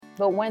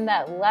But when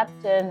that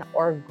leptin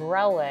or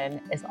ghrelin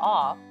is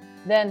off,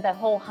 then the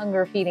whole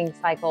hunger feeding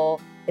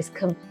cycle is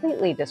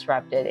completely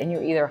disrupted. And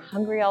you're either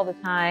hungry all the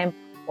time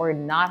or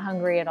not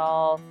hungry at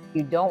all.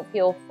 You don't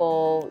feel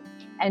full.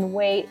 And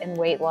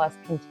weight loss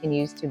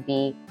continues to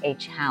be a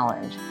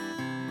challenge.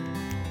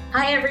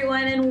 Hi,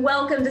 everyone, and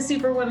welcome to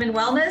Superwoman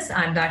Wellness.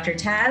 I'm Dr.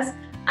 Taz.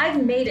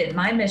 I've made it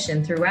my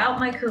mission throughout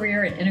my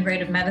career in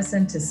integrative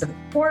medicine to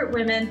support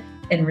women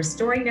in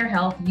restoring their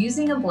health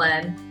using a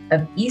blend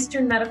of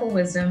Eastern medical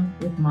wisdom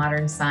with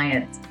modern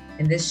science.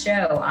 In this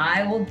show,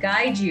 I will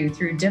guide you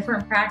through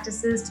different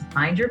practices to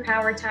find your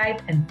power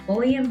type and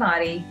fully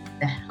embody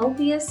the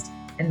healthiest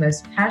and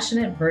most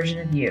passionate version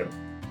of you.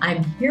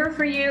 I'm here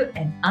for you,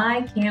 and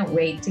I can't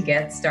wait to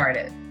get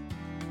started.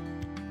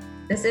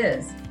 This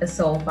is a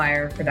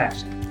Soulfire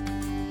production.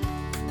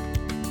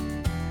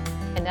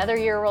 Another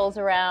year rolls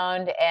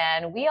around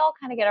and we all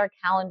kind of get our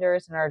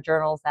calendars and our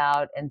journals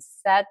out and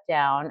set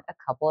down a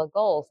couple of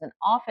goals. And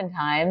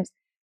oftentimes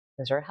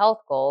those are health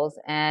goals,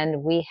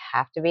 and we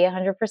have to be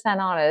 100%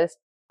 honest.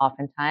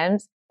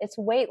 Oftentimes it's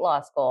weight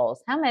loss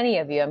goals. How many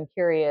of you, I'm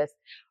curious,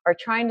 are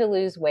trying to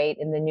lose weight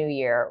in the new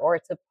year, or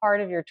it's a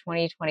part of your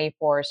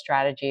 2024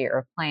 strategy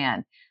or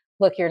plan?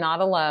 Look, you're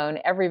not alone.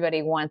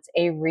 Everybody wants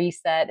a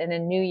reset, and a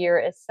new year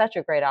is such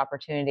a great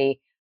opportunity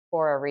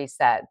for a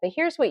reset. But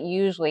here's what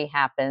usually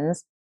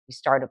happens. You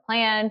start a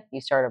plan,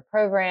 you start a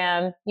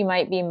program, you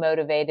might be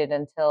motivated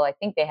until, I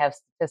think they have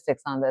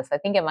statistics on this, I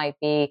think it might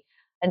be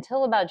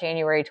until about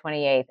January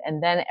 28th,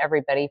 and then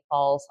everybody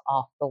falls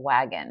off the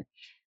wagon.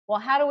 Well,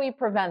 how do we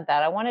prevent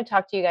that? I want to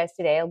talk to you guys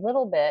today a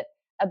little bit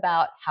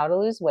about how to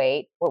lose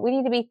weight, what we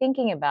need to be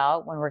thinking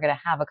about when we're going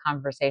to have a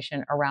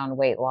conversation around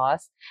weight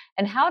loss,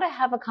 and how to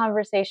have a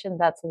conversation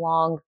that's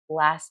long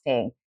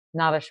lasting,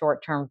 not a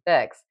short-term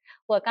fix.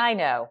 Look, I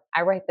know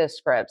I write those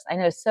scripts. I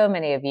know so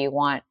many of you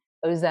want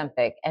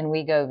Ozempic and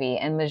Wegovy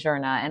and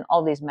Mounjaro and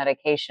all these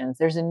medications.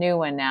 There's a new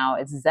one now.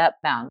 It's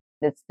Zepbound.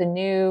 It's the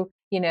new,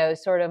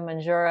 sort of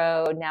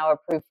Mounjaro, now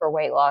approved for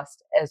weight loss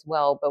as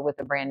well, but with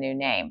a brand new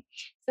name.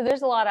 So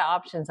there's a lot of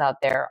options out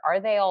there. Are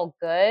they all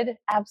good?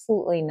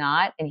 Absolutely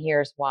not. And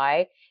here's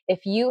why.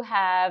 If you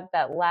have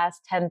that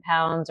last 10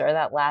 pounds or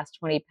that last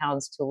 20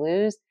 pounds to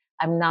lose,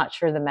 I'm not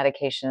sure the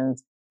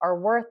medications are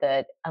worth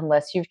it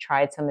unless you've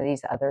tried some of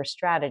these other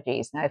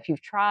strategies. Now, if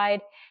you've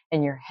tried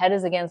and your head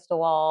is against a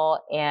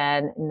wall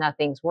and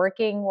nothing's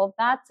working, well,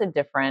 that's a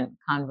different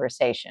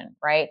conversation,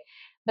 right?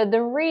 But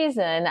the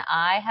reason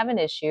I have an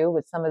issue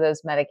with some of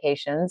those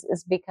medications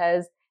is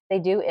because they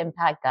do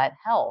impact gut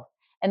health.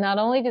 And not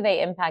only do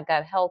they impact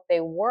gut health,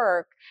 they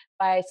work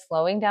by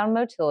slowing down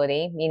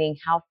motility, meaning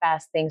how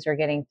fast things are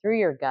getting through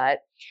your gut,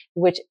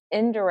 which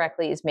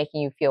indirectly is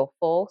making you feel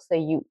full. So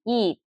you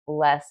eat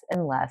less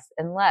and less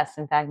and less.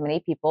 In fact, many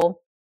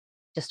people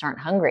just aren't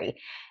hungry.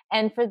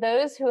 And for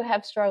those who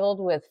have struggled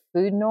with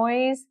food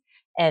noise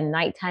and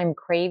nighttime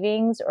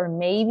cravings, or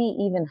maybe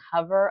even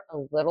hover a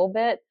little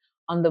bit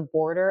on the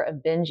border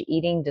of binge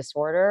eating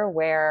disorder,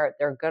 where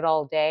they're good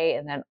all day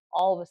and then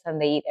all of a sudden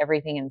they eat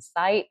everything in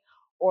sight,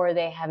 or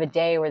they have a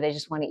day where they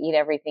just want to eat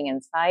everything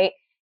in sight,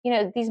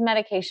 these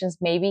medications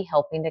may be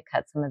helping to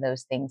cut some of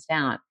those things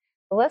down.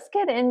 But let's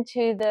get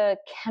into the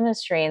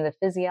chemistry and the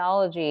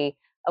physiology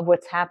of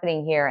what's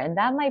happening here. And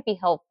that might be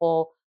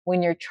helpful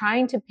when you're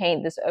trying to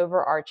paint this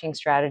overarching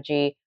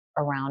strategy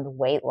around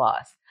weight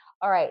loss.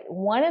 All right,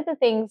 one of the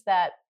things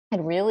that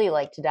I'd really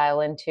like to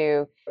dial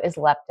into is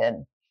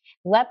leptin.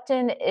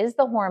 Leptin is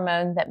the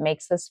hormone that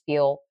makes us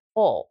feel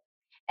full.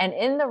 And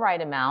in the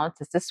right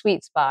amounts, it's the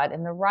sweet spot.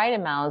 In the right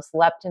amounts,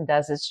 leptin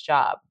does its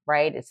job,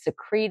 right? It's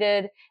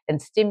secreted and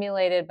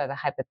stimulated by the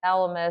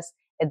hypothalamus.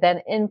 It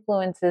then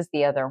influences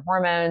the other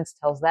hormones,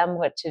 tells them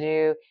what to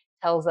do,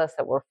 tells us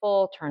that we're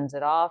full, turns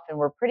it off, and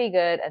we're pretty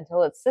good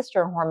until its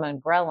sister hormone,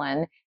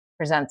 ghrelin,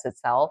 presents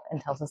itself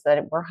and tells us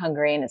that we're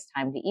hungry and it's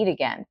time to eat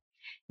again.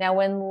 Now,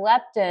 when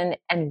leptin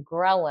and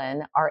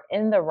ghrelin are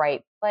in the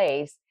right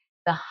place,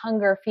 the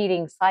hunger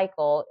feeding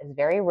cycle is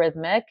very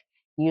rhythmic,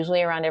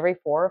 usually around every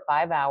 4 or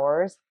 5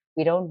 hours.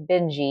 We don't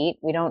binge eat,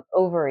 we don't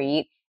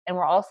overeat, and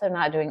we're also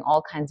not doing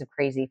all kinds of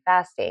crazy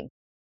fasting.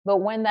 But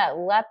when that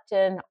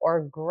leptin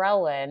or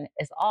ghrelin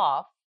is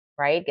off,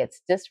 right,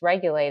 gets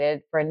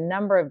dysregulated for a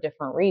number of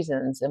different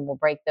reasons, and we'll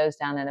break those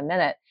down in a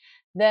minute,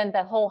 then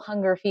the whole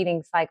hunger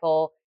feeding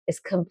cycle is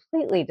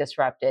completely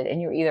disrupted,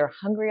 and you're either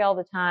hungry all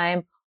the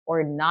time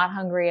or not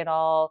hungry at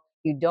all.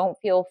 You don't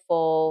feel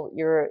full.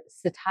 Your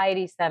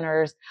satiety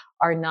centers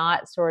are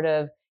not sort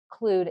of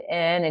clued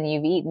in, and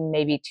you've eaten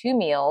maybe 2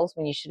 meals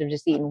when you should have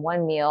just eaten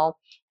 1 meal,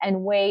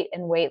 and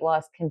weight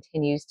loss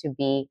continues to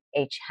be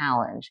a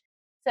challenge.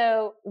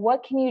 So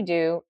what can you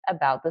do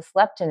about this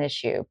leptin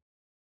issue?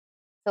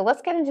 So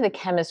let's get into the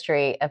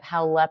chemistry of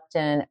how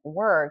leptin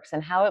works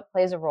and how it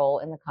plays a role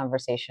in the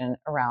conversation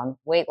around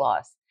weight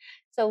loss.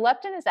 So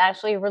leptin is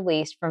actually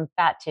released from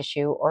fat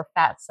tissue or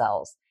fat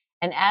cells.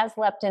 And as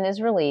leptin is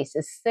released,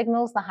 it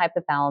signals the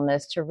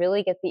hypothalamus to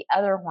really get the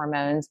other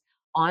hormones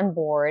on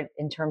board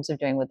in terms of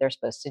doing what they're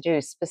supposed to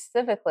do.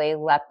 Specifically,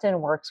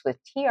 leptin works with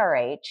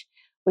TRH,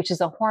 which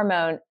is a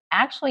hormone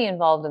actually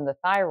involved in the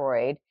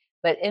thyroid,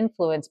 but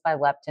influenced by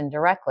leptin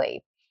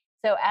directly.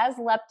 So as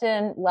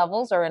leptin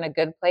levels are in a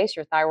good place,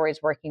 your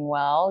thyroid's working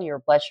well, your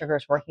blood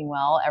sugar's working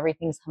well,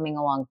 everything's humming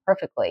along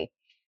perfectly.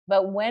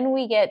 But when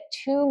we get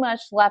too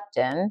much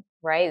leptin,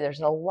 right, there's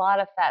a lot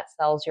of fat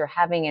cells, you're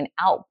having an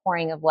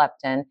outpouring of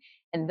leptin,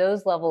 and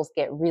those levels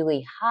get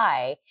really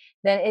high,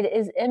 then it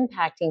is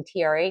impacting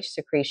TRH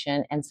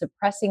secretion and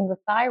suppressing the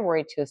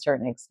thyroid to a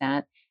certain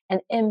extent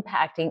and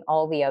impacting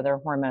all the other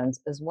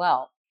hormones as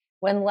well.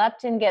 When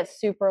leptin gets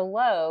super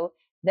low,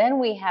 then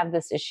we have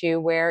this issue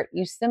where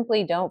you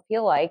simply don't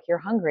feel like you're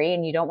hungry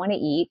and you don't want to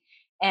eat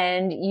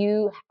and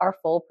you are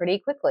full pretty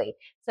quickly.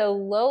 So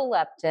low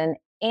leptin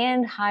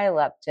and high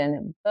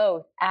leptin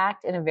both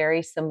act in a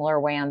very similar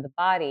way on the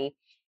body,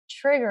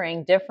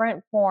 triggering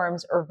different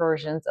forms or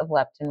versions of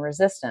leptin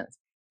resistance.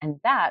 And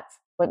that's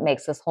what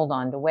makes us hold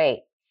on to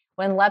weight.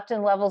 When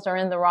leptin levels are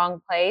in the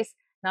wrong place,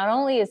 not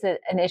only is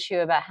it an issue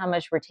about how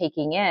much we're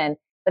taking in,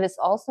 but it's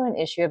also an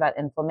issue about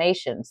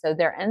inflammation. So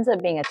there ends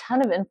up being a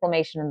ton of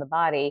inflammation in the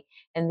body,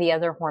 and the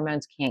other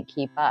hormones can't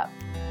keep up.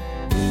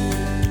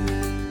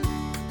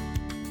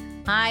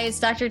 Hi, it's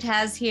Dr.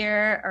 Taz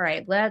here. All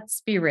right,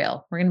 let's be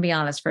real. We're going to be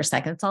honest for a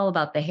second. It's all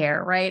about the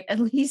hair, right? At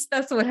least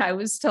that's what I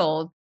was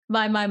told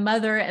by my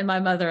mother and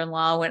my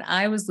mother-in-law when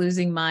I was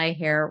losing my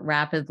hair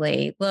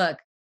rapidly. Look,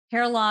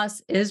 hair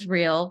loss is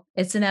real.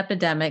 It's an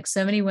epidemic.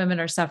 So many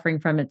women are suffering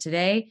from it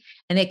today,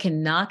 and it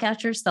can knock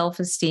out your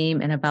self-esteem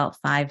in about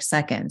 5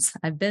 seconds.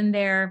 I've been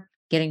there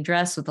getting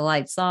dressed with the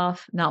lights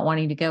off, not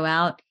wanting to go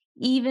out,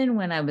 even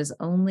when I was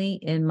only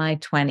in my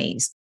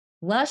 20s.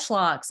 Lush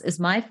Locks is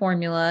my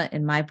formula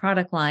in my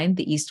product line,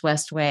 the East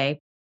West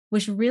Way,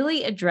 which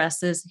really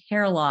addresses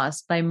hair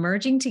loss by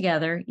merging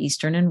together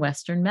Eastern and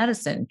Western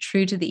medicine,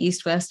 true to the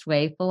East West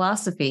Way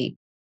philosophy.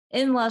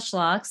 In Lush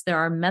Locks, there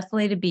are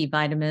methylated B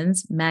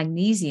vitamins,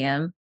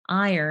 magnesium,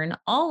 iron,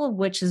 all of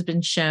which has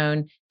been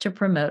shown to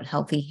promote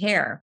healthy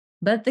hair.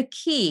 But the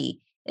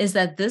key is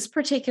that this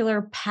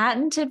particular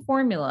patented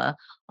formula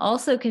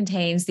also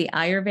contains the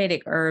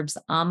Ayurvedic herbs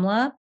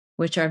amla,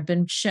 which have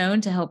been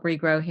shown to help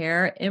regrow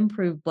hair,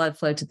 improve blood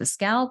flow to the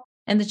scalp,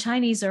 and the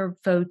Chinese herb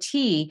fo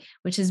tea,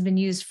 which has been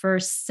used for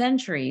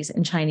centuries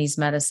in Chinese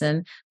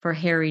medicine for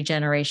hair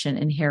regeneration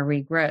and hair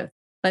regrowth.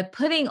 By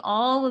putting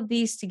all of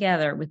these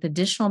together with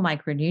additional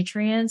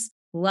micronutrients,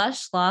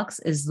 Lush Locks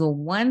is the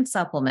one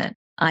supplement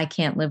I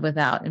can't live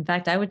without. In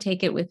fact, I would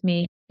take it with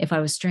me if I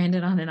was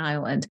stranded on an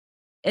island.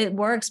 It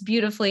works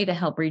beautifully to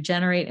help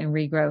regenerate and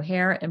regrow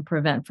hair and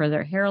prevent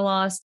further hair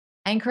loss.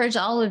 I encourage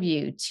all of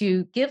you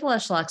to give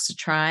Lush Locks a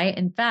try.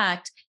 In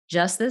fact,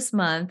 just this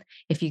month,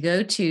 if you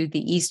go to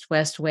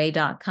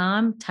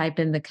theeastwestway.com, type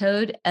in the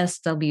code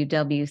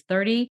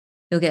SWW30,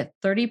 you'll get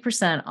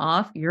 30%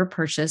 off your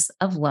purchase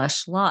of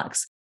Lush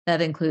Locks.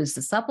 That includes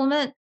the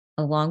supplement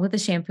along with the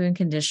shampoo and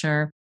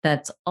conditioner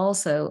that's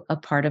also a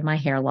part of my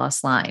hair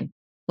loss line.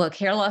 Look,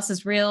 hair loss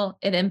is real.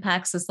 It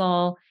impacts us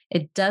all.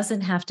 It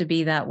doesn't have to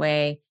be that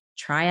way.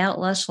 Try out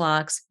Lush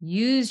Locks,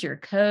 use your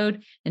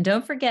code, and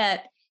don't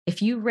forget,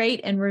 if you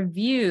rate and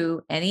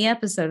review any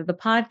episode of the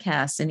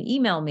podcast and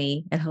email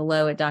me at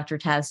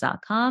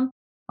hello@drtaz.com,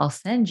 I'll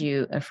send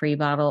you a free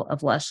bottle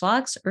of Lush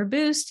Locks or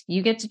Boost.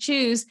 You get to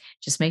choose.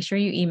 Just make sure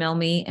you email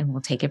me and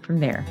we'll take it from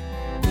there.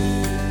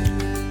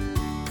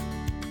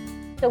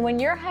 So when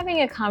you're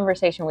having a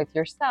conversation with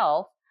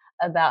yourself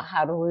about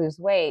how to lose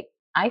weight,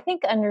 I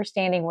think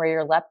understanding where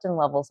your leptin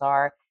levels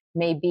are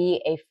may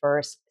be a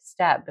first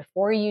step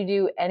before you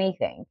do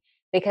anything.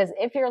 Because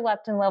if your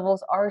leptin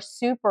levels are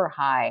super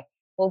high,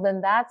 well,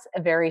 then that's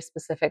a very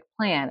specific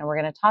plan, and we're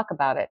going to talk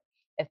about it.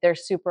 If they're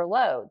super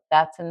low,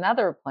 that's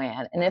another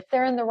plan. And if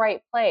they're in the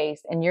right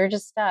place and you're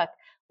just stuck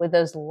with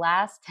those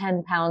last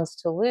 10 pounds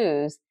to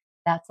lose,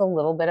 that's a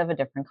little bit of a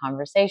different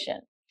conversation.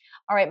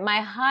 All right,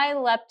 my high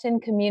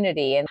leptin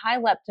community, and high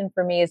leptin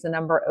for me is a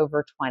number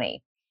over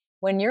 20.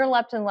 When your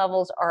leptin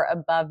levels are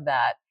above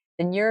that,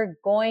 then you're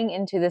going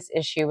into this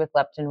issue with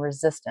leptin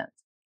resistance.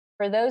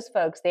 For those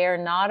folks, they are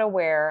not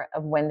aware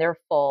of when they're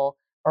full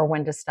or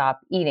when to stop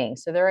eating.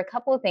 So there are a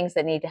couple of things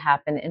that need to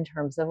happen in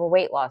terms of a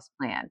weight loss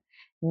plan.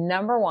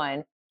 Number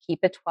one, keep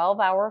a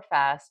 12-hour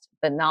fast,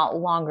 but not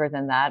longer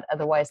than that.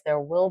 Otherwise, there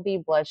will be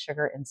blood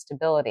sugar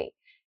instability.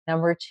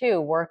 Number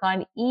two, work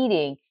on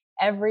eating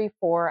every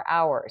 4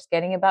 hours,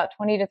 getting about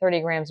 20 to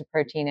 30 grams of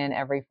protein in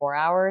every 4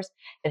 hours.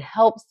 It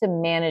helps to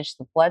manage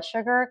the blood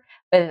sugar,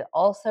 but it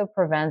also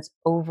prevents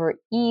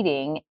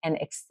overeating and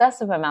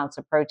excessive amounts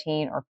of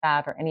protein or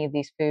fat or any of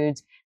these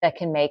foods that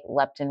can make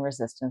leptin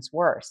resistance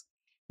worse.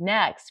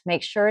 Next,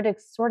 make sure to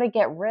sort of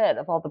get rid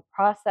of all the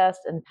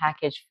processed and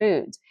packaged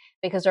foods,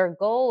 because our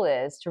goal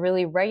is to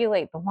really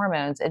regulate the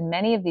hormones, and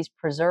many of these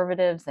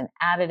preservatives and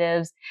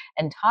additives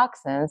and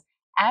toxins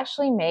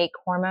actually make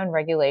hormone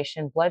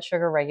regulation, blood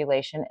sugar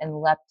regulation, and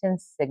leptin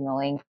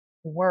signaling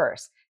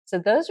worse. So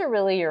those are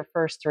really your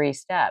first three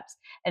steps.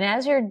 And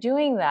as you're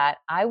doing that,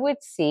 I would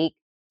seek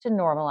to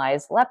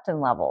normalize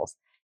leptin levels.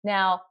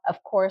 Now,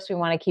 of course, we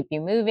want to keep you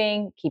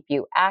moving, keep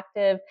you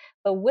active,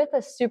 but with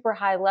a super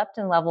high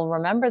leptin level,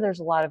 remember there's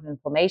a lot of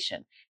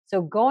inflammation.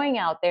 So going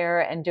out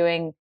there and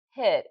doing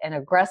HIIT and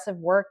aggressive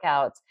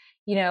workouts,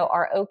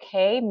 are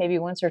okay maybe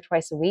once or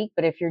twice a week.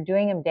 But if you're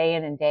doing them day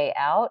in and day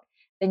out,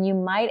 then you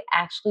might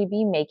actually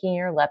be making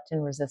your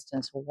leptin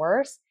resistance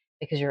worse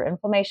because your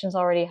inflammation is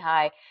already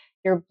high,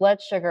 your blood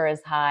sugar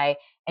is high,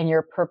 and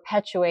you're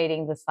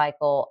perpetuating the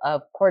cycle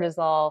of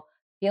cortisol,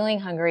 feeling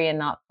hungry and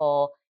not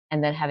full,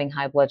 and then having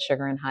high blood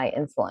sugar and high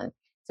insulin.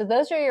 So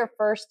those are your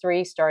first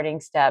 3 starting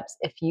steps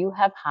if you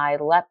have high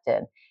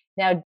leptin.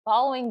 Now,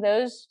 following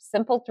those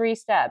simple 3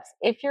 steps,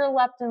 if your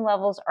leptin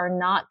levels are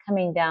not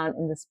coming down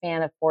in the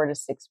span of 4 to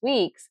 6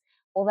 weeks,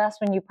 well,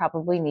 that's when you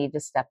probably need to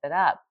step it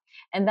up.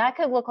 And that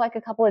could look like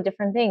a couple of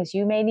different things.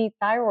 You may need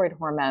thyroid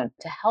hormone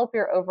to help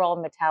your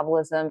overall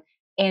metabolism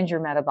and your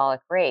metabolic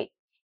rate.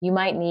 You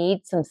might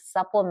need some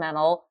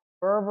supplemental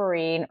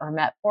berberine or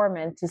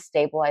metformin to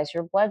stabilize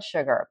your blood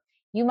sugar.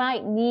 You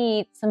might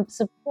need some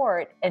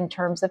support in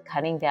terms of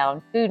cutting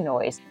down food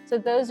noise. So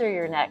those are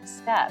your next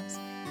steps.